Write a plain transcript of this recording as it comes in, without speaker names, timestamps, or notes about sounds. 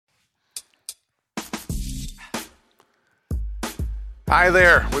Hi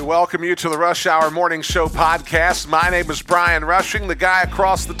there. We welcome you to the Rush Hour Morning Show podcast. My name is Brian Rushing. The guy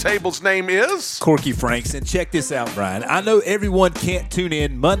across the table's name is Corky Franks. And check this out, Brian. I know everyone can't tune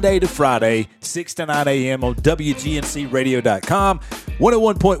in Monday to Friday, 6 to 9 a.m. on WGNCradio.com,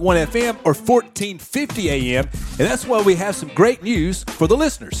 101.1 FM, or 1450 a.m. And that's why we have some great news for the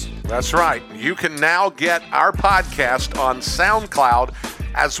listeners. That's right. You can now get our podcast on SoundCloud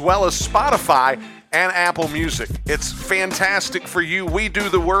as well as Spotify and Apple Music. It's fantastic for you. We do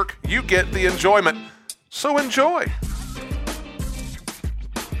the work. You get the enjoyment. So enjoy.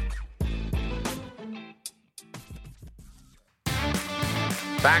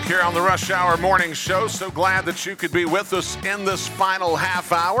 Back here on the Rush Hour Morning Show. So glad that you could be with us in this final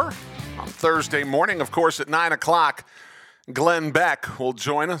half hour on Thursday morning. Of course, at 9 o'clock, Glenn Beck will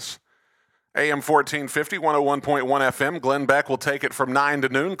join us. AM 1450, 101.1 FM. Glenn Beck will take it from 9 to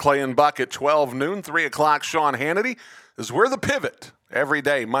noon. Clay and Buck at 12 noon. 3 o'clock, Sean Hannity, as we're the pivot every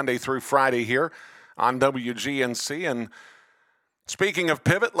day, Monday through Friday here on WGNC. And speaking of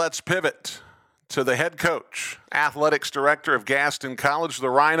pivot, let's pivot to the head coach, athletics director of Gaston College, the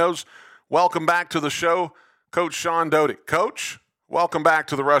Rhinos. Welcome back to the show, Coach Shohn Doty. Coach, welcome back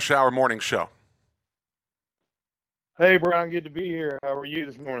to the Rush Hour Morning Show. Hey, Brian, good to be here. How are you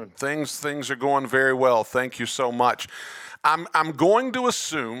this morning? Things are going very well. Thank you so much. I'm going to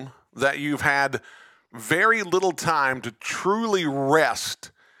assume that you've had very little time to truly rest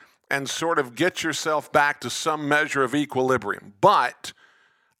and sort of get yourself back to some measure of equilibrium. But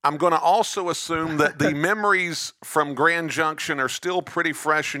I'm going to also assume that the memories from Grand Junction are still pretty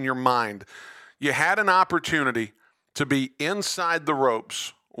fresh in your mind. You had an opportunity to be inside the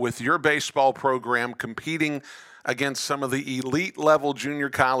ropes with your baseball program competing against some of the elite level junior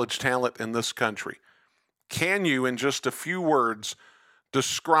college talent in this country. Can you, in just a few words,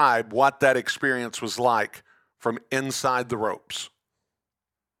 describe what that experience was like from inside the ropes?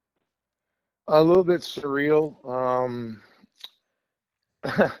 A little bit surreal.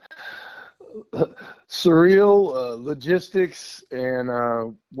 Surreal, logistics,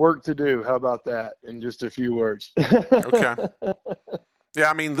 and work to do. How about that in just a few words? Okay. Yeah,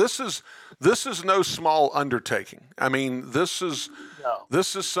 I mean, this is no small undertaking. I mean, this is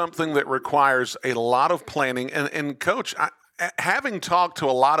something that requires a lot of planning. And Coach, having talked to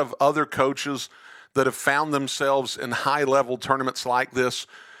a lot of other coaches that have found themselves in high-level tournaments like this,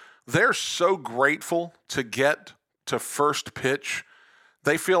 they're so grateful to get to first pitch.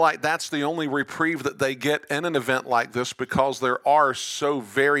 They feel like that's the only reprieve that they get in an event like this because there are so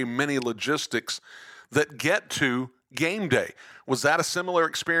very many logistics that get to game day. Was that a similar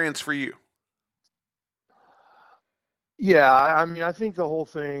experience for you? Yeah, I mean, I think the whole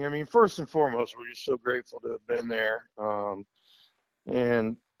thing, I mean, first and foremost, we're just so grateful to have been there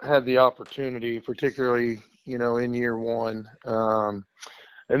and had the opportunity, particularly, in year one. And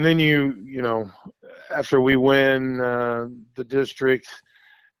then after we win the district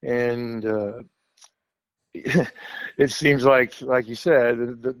and it seems like you said,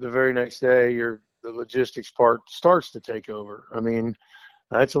 the very next day the logistics part starts to take over. I mean,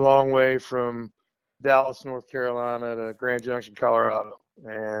 it's a long way from Dallas, North Carolina to Grand Junction, Colorado.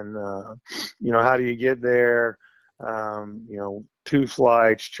 And, how do you get there? 2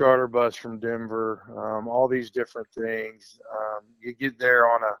 flights, charter bus from Denver, all these different things. You get there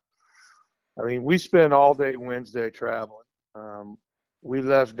we spent all day Wednesday traveling. We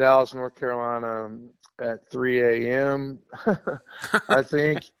left Dallas, North Carolina at 3 a.m. I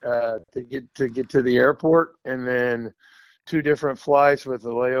think to get to the airport, and then 2 different flights with a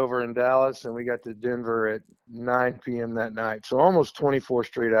layover in Dallas, and we got to Denver at 9 p.m. that night. So almost 24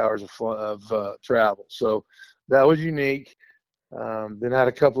 straight hours of travel. So that was unique. Then had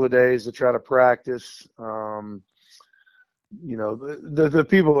a couple of days to try to practice. The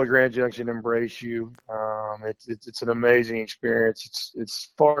people at Grand Junction embrace you. It's an amazing experience.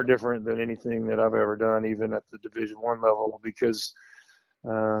 It's far different than anything that I've ever done, even at the Division I level, because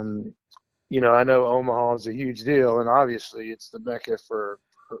I know Omaha is a huge deal, and obviously it's the mecca for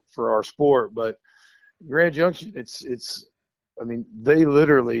our sport. But Grand Junction, they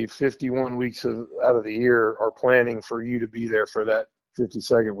literally 51 weeks out of the year are planning for you to be there for that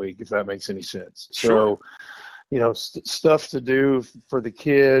 52nd week, if that makes any sense. Sure. So, stuff to do for the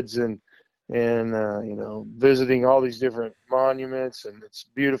kids and visiting all these different monuments, and it's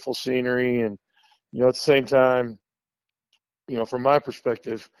beautiful scenery. And, at the same time, from my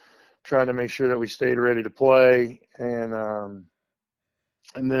perspective, trying to make sure that we stayed ready to play. And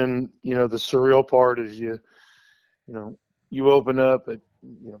then, the surreal part is you open up at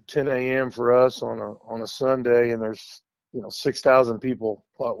 10 a.m. for us on a Sunday, and there's 6,000 people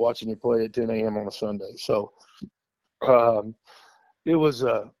watching you play at 10 a.m. on a Sunday. So it was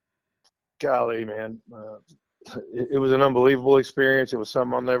golly, man. It was an unbelievable experience. It was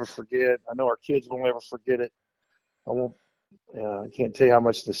something I'll never forget. I know our kids will never forget it. I won't. I can't tell you how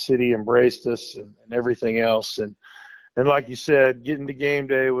much the city embraced us and everything else. And like you said, getting to game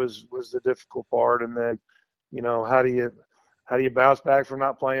day was the difficult part. And then, how do you bounce back from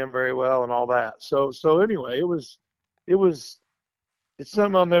not playing very well and all that. So anyway, it's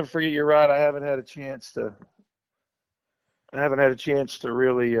something I'll never forget. You're right. I haven't had a chance to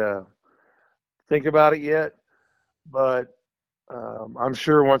really think about it yet, but I'm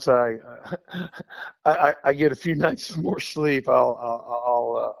sure once I get a few nights more sleep,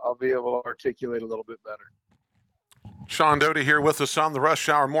 I'll be able to articulate a little bit better. Shohn Doty here with us on the Rush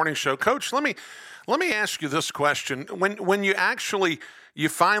Hour Morning Show. Coach, let me ask you this question. When you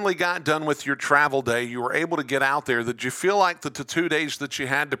finally got done with your travel day, you were able to get out there, did you feel like the 2 days that you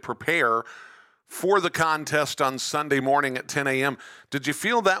had to prepare for the contest on Sunday morning at 10 a.m., did you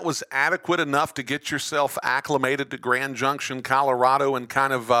feel that was adequate enough to get yourself acclimated to Grand Junction, Colorado, and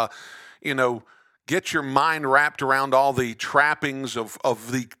kind of, get your mind wrapped around all the trappings of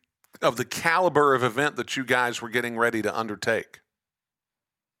the caliber of event that you guys were getting ready to undertake?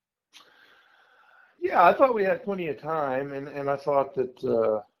 Yeah, I thought we had plenty of time, and I thought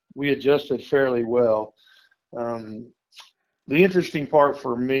that we adjusted fairly well. The interesting part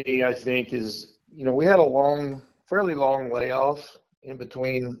for me, I think, is, we had a fairly long layoff in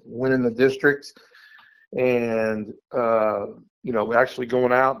between winning the districts and, actually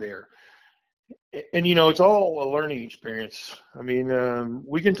going out there. And, it's all a learning experience. I mean,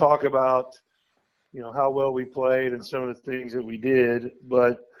 we can talk about, how well we played and some of the things that we did,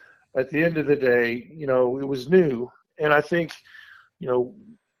 but at the end of the day, it was new. And I think,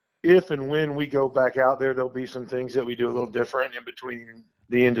 if and when we go back out there, there'll be some things that we do a little different in between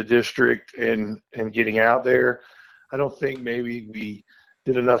the end of district and getting out there. I don't think maybe we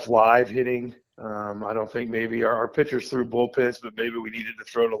did enough live hitting. I don't think maybe our pitchers threw bullpens, but maybe we needed to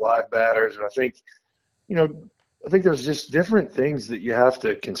throw to live batters. And I think, there's just different things that you have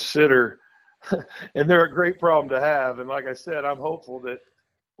to consider, and they're a great problem to have. And like I said, I'm hopeful that,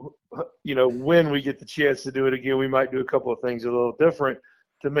 when we get the chance to do it again, we might do a couple of things a little different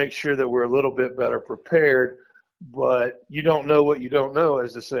to make sure that we're a little bit better prepared. But you don't know what you don't know,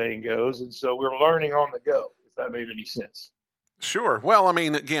 as the saying goes. And so we're learning on the go, if that made any sense. Sure. Well, I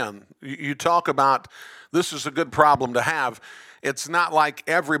mean, again, you talk about this is a good problem to have. It's not like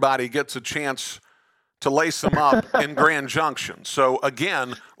everybody gets a chance to lace them up in Grand Junction. So,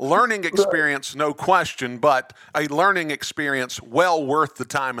 again, learning experience, no question, but a learning experience well worth the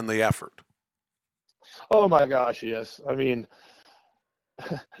time and the effort. Oh, my gosh, yes. I mean,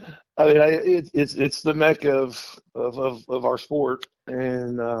 it's the mecca of our sport,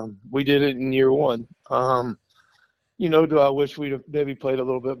 and we did it in year one. Do I wish we'd have maybe played a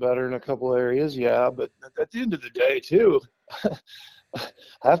little bit better in a couple areas? Yeah, but at the end of the day, too, I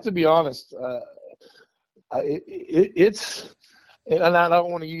have to be honest. It's, and I don't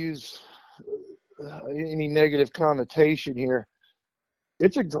want to use any negative connotation here.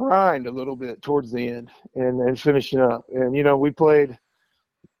 It's a grind a little bit towards the end and finishing up. And we played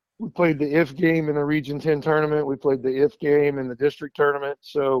the if game in the Region 10 tournament. We played the if game in the district tournament.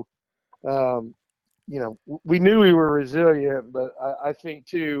 So, we knew we were resilient, but I think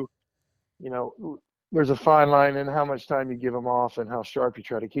too, there's a fine line in how much time you give them off and how sharp you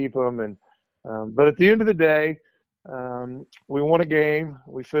try to keep them. And, but at the end of the day, we won a game.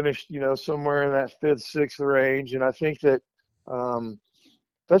 We finished, somewhere in that 5th, 6th range. And I think that,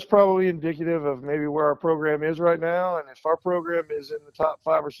 that's probably indicative of maybe where our program is right now. And if our program is in the top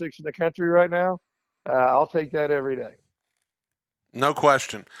 5 or 6 in the country right now, I'll take that every day. No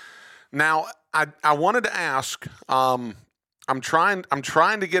question. Now, I wanted to ask, I'm trying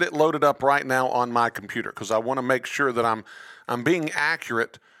to get it loaded up right now on my computer because I want to make sure that I'm being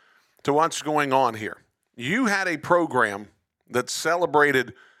accurate to what's going on here. You had a program that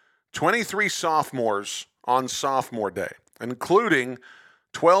celebrated 23 sophomores on sophomore day, including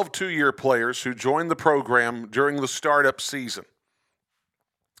 12 two-year players who joined the program during the startup season.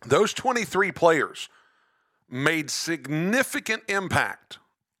 Those 23 players made significant impact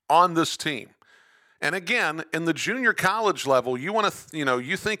on this team. And again, in the junior college level, you want to,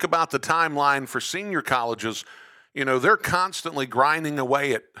 you think about the timeline for senior colleges, they're constantly grinding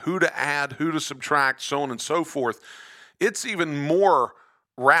away at who to add, who to subtract, so on and so forth. It's even more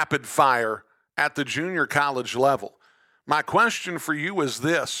rapid fire at the junior college level. My question for you is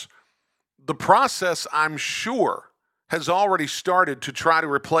this. The process, I'm sure, has already started to try to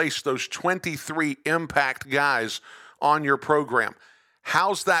replace those 23 impact guys on your program.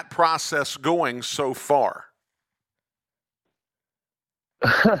 How's that process going so far?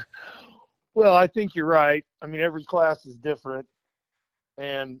 Well, I think you're right. I mean, every class is different.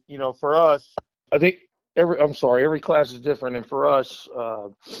 And, for us, I think every class is different. And for us,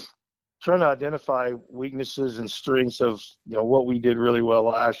 trying to identify weaknesses and strengths of, what we did really well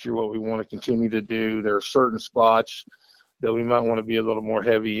last year, what we want to continue to do. There are certain spots that we might want to be a little more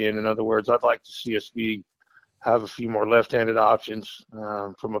heavy in. In other words, I'd like to see us have a few more left-handed options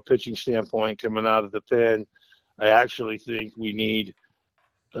from a pitching standpoint coming out of the pen. I actually think we need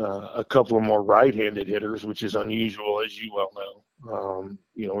a couple of more right-handed hitters, which is unusual, as you well know.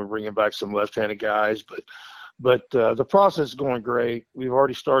 We're bringing back some left-handed guys, but the process is going great. We've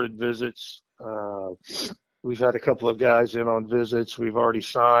already started visits. We've had a couple of guys in on visits. We've already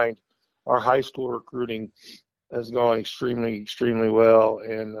signed. Our high school recruiting has gone extremely, extremely well.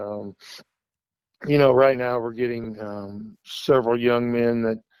 And, right now we're getting several young men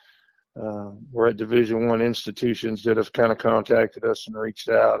that we're at Division I institutions that have kind of contacted us and reached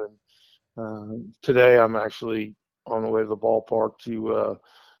out. And today I'm actually on the way to the ballpark to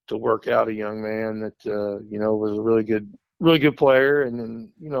work out a young man that was a really good player. And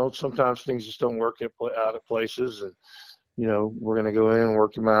then sometimes things just don't work out at places, and we're going to go in and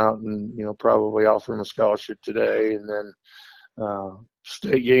work him out, and probably offer him a scholarship today. And then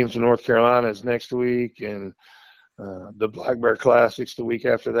state games in North Carolina is next week, and the Black Bear Classic's the week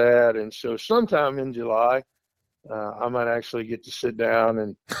after that. And so sometime in July, I might actually get to sit down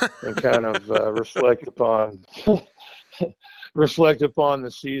and kind of reflect upon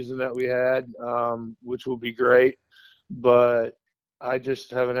the season that we had, which will be great. But I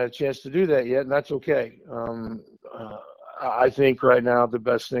just haven't had a chance to do that yet, and that's okay. I think right now the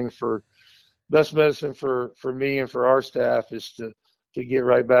best medicine for me and for our staff is to get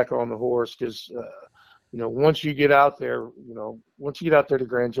right back on the horse, because once you get out there, to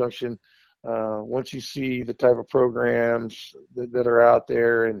Grand Junction, once you see the type of programs that are out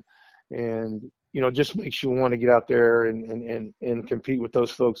there, and just makes you want to get out there and compete with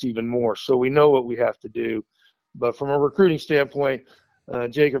those folks even more. So we know what we have to do. But from a recruiting standpoint,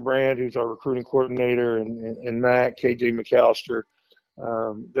 Jacob Brand, who's our recruiting coordinator, and Matt, KJ McAllister,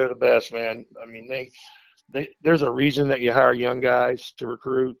 they're the best, man. I mean, there's a reason that you hire young guys to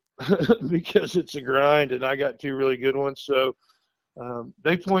recruit because it's a grind, and I got two really good ones. So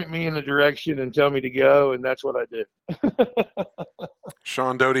they point me in the direction and tell me to go, and that's what I do.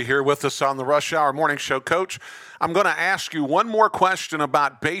 Shohn Doty here with us on the Rush Hour Morning Show. Coach, I'm going to ask you one more question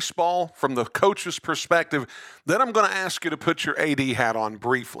about baseball from the coach's perspective. Then I'm going to ask you to put your AD hat on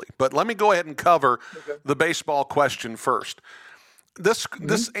briefly. But let me go ahead and cover the baseball question first. This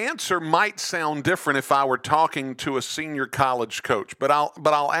answer might sound different if I were talking to a senior college coach, but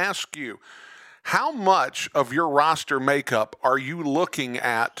I'll ask you, how much of your roster makeup are you looking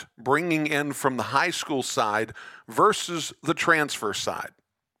at bringing in from the high school side versus the transfer side?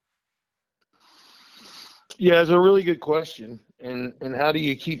 Yeah, it's a really good question. And how do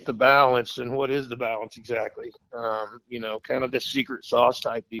you keep the balance, and what is the balance exactly? Kind of the secret sauce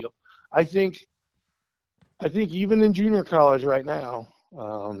type deal. I think even in junior college right now,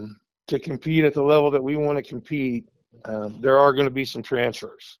 to compete at the level that we want to compete, there are going to be some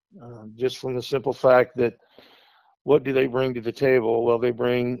transfers, just from the simple fact that what do they bring to the table? Well, they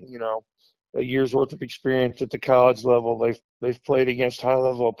bring, a year's worth of experience at the college level. They've played against high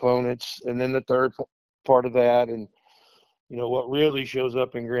level opponents. And then the third part of that, and, what really shows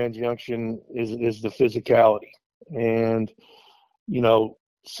up in Grand Junction is the physicality. And,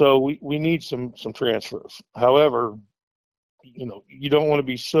 so we need some transfers. However, you don't want to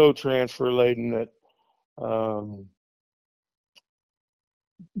be so transfer laden that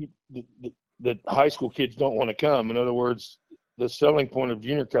that high school kids don't want to come. In other words, the selling point of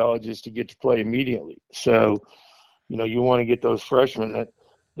junior college is to get to play immediately. So, you want to get those freshmen that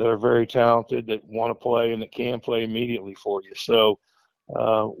are very talented, that want to play and that can play immediately for you. So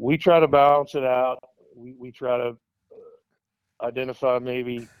we try to balance it out. We try to identify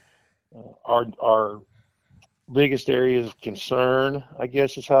maybe our biggest areas of concern, I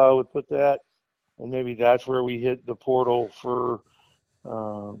guess is how I would put that. And maybe that's where we hit the portal for, 2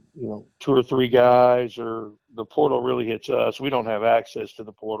 or 3 guys, or the portal really hits us. We don't have access to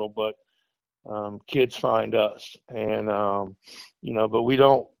the portal, but kids find us. And, but we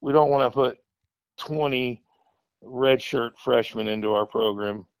don't want to put 20 redshirt freshmen into our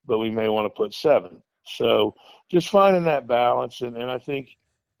program, but we may want to put 7. So just finding that balance. And I think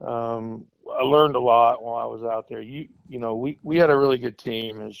I learned a lot while I was out there. We had a really good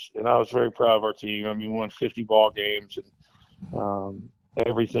team, and I was very proud of our team. I mean, we won 50 ball games and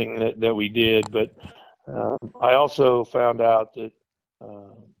everything that we did. But I also found out that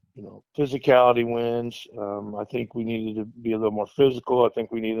physicality wins. I think we needed to be a little more physical. I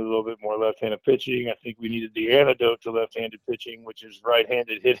think we needed a little bit more left-handed pitching. I think we needed the antidote to left-handed pitching, which is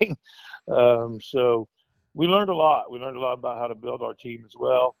right-handed hitting. So we learned a lot. We learned a lot about how to build our team as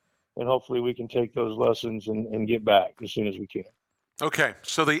well, and hopefully we can take those lessons and get back as soon as we can. Okay,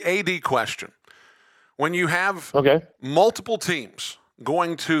 so the AD question. When you have multiple teams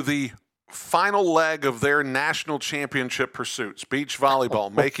going to the final leg of their national championship pursuits, beach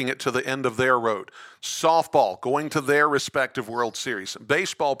volleyball making it to the end of their road, softball going to their respective World Series,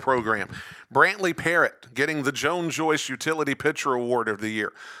 baseball program, Brantley Parrott getting the Joan Joyce Utility Pitcher Award of the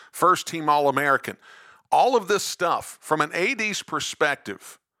year, first team All-American, all of this stuff from an AD's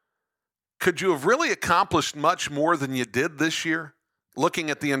perspective, could you have really accomplished much more than you did this year, looking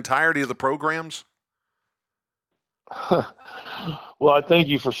at the entirety of the programs? Well, I thank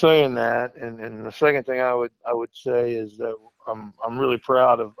you for saying that. And the second thing I would say is that I'm really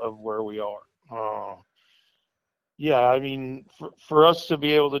proud of where we are. Yeah, I mean, for us to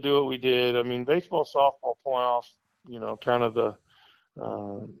be able to do what we did, I mean, baseball, softball pulling off, kind of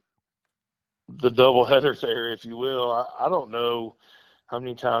the double headers there, if you will. I don't know how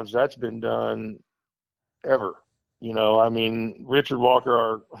many times that's been done ever. I mean, Richard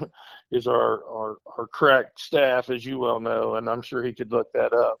Walker is our crack staff, as you well know, and I'm sure he could look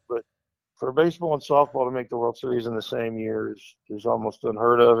that up. But for baseball and softball to make the World Series in the same year is almost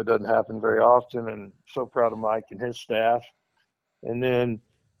unheard of. It doesn't happen very often, and so proud of Mike and his staff. And then,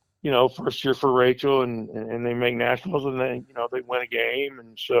 first year for Rachel, and they make nationals, and they win a game.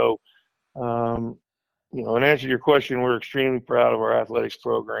 And so, in answer to your question, we're extremely proud of our athletics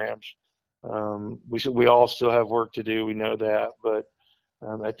programs. We all still have work to do. We know that, but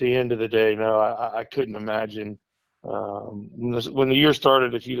at the end of the day, no, I couldn't imagine when the year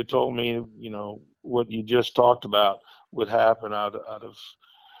started. If you'd have told me, what you just talked about would happen, I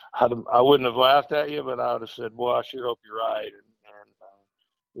wouldn't have laughed at you, but I would have said, "Well, I sure hope you're right." And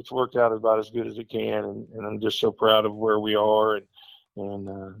it's worked out about as good as it can, and I'm just so proud of where we are. And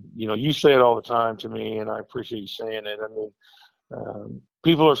you say it all the time to me, and I appreciate you saying it. I mean,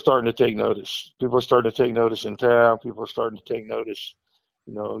 people are starting to take notice. People are starting to take notice in town. People are starting to take notice,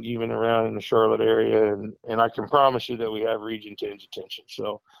 even around in the Charlotte area. And I can promise you that we have Region 10's attention.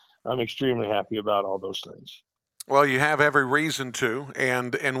 So I'm extremely happy about all those things. Well, you have every reason to.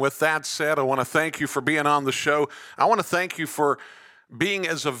 And with that said, I want to thank you for being on the show. I want to thank you for being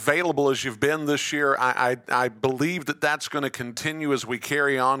as available as you've been this year. I believe that that's going to continue as we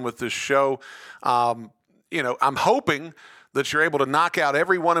carry on with this show. I'm hoping that you're able to knock out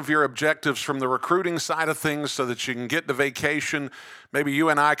every one of your objectives from the recruiting side of things so that you can get to vacation. Maybe you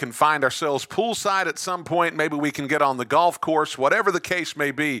and I can find ourselves poolside at some point. Maybe we can get on the golf course, whatever the case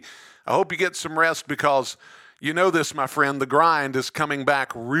may be. I hope you get some rest because you know this, my friend, the grind is coming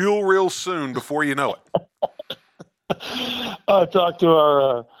back real, real soon before you know it. I talked to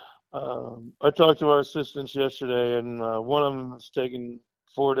our assistants yesterday, and one of them is taking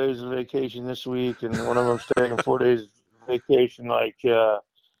 4 days of vacation this week, and one of them's taking 4 days vacation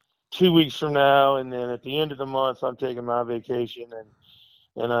 2 weeks from now, and then at the end of the month I'm taking my vacation,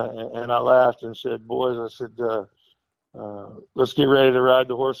 and I laughed and said, "Boys," I said, let's get ready to ride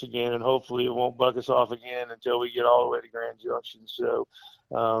the horse again, and hopefully it won't buck us off again until we get all the way to Grand Junction." So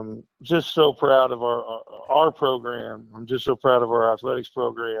just so proud of our program. I'm just so proud of our athletics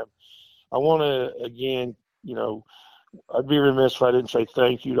program. I want to, again, I'd be remiss if I didn't say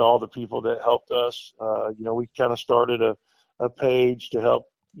thank you to all the people that helped us. We kind of started a page to help.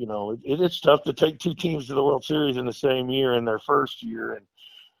 It's tough to take two teams to the World Series in the same year in their first year, and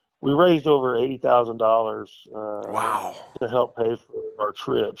we raised over $80,000 Wow. to help pay for our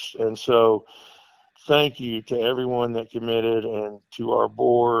trips. And so thank you to everyone that committed, and to our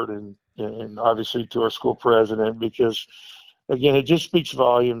board, and obviously to our school president, because, again, it just speaks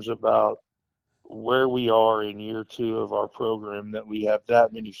volumes about where we are in year 2 of our program, that we have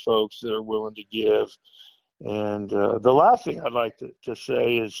that many folks that are willing to give. And the last thing I'd like to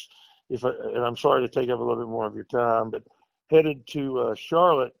say is, and I'm sorry to take up a little bit more of your time, but headed to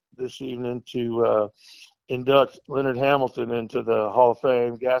Charlotte this evening to induct Leonard Hamilton into the Hall of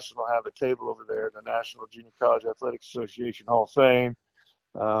Fame. Gaston will have a table over there in the National Junior College Athletics Association Hall of Fame.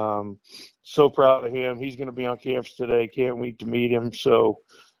 So proud of him. He's going to be on campus today. Can't wait to meet him. So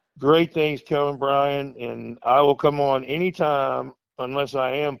great things coming, Brian, and I will come on anytime unless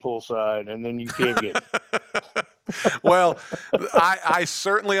I am poolside, and then you can't get it. Well, I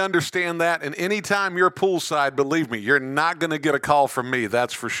certainly understand that, and anytime you're poolside, believe me, you're not going to get a call from me,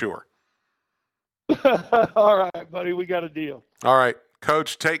 that's for sure. All right, buddy, we got a deal. All right,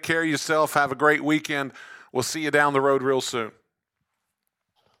 Coach, take care of yourself. Have a great weekend. We'll see you down the road real soon.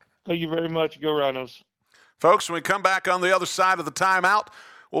 Thank you very much. Go Rhinos. Folks, when we come back on the other side of the timeout,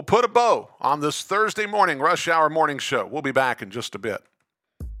 we'll put a bow on this Thursday morning Rush Hour Morning Show. We'll be back in just a bit.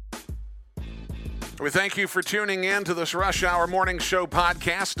 We thank you for tuning in to this Rush Hour Morning Show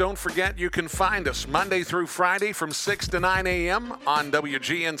podcast. Don't forget you can find us Monday through Friday from 6 to 9 a.m. on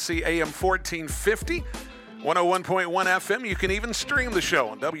WGNC AM 1450, 101.1 FM. You can even stream the show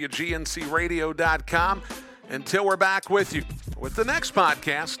on WGNCradio.com. Until we're back with you with the next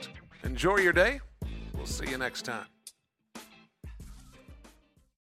podcast, enjoy your day. We'll see you next time.